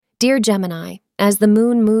Dear Gemini, as the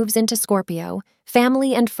moon moves into Scorpio,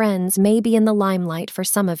 family and friends may be in the limelight for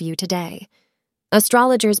some of you today.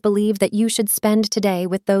 Astrologers believe that you should spend today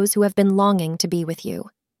with those who have been longing to be with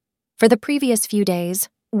you. For the previous few days,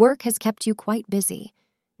 work has kept you quite busy.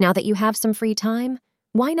 Now that you have some free time,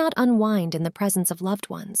 why not unwind in the presence of loved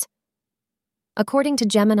ones? According to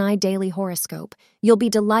Gemini Daily Horoscope, you'll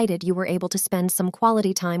be delighted you were able to spend some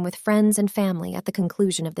quality time with friends and family at the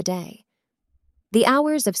conclusion of the day. The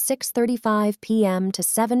hours of 6:35 p.m. to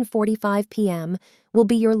 7:45 p.m. will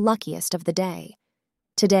be your luckiest of the day.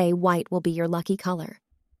 Today, white will be your lucky color.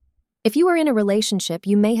 If you are in a relationship,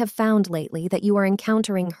 you may have found lately that you are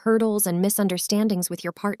encountering hurdles and misunderstandings with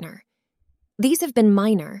your partner. These have been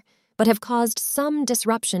minor, but have caused some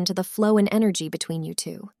disruption to the flow and energy between you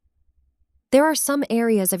two. There are some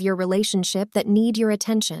areas of your relationship that need your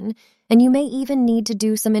attention, and you may even need to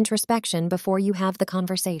do some introspection before you have the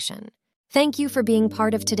conversation. Thank you for being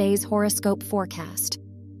part of today's horoscope forecast.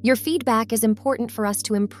 Your feedback is important for us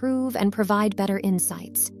to improve and provide better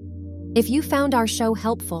insights. If you found our show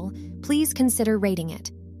helpful, please consider rating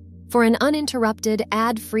it. For an uninterrupted,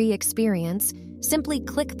 ad-free experience, simply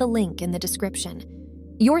click the link in the description.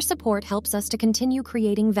 Your support helps us to continue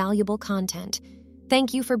creating valuable content.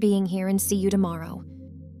 Thank you for being here and see you tomorrow.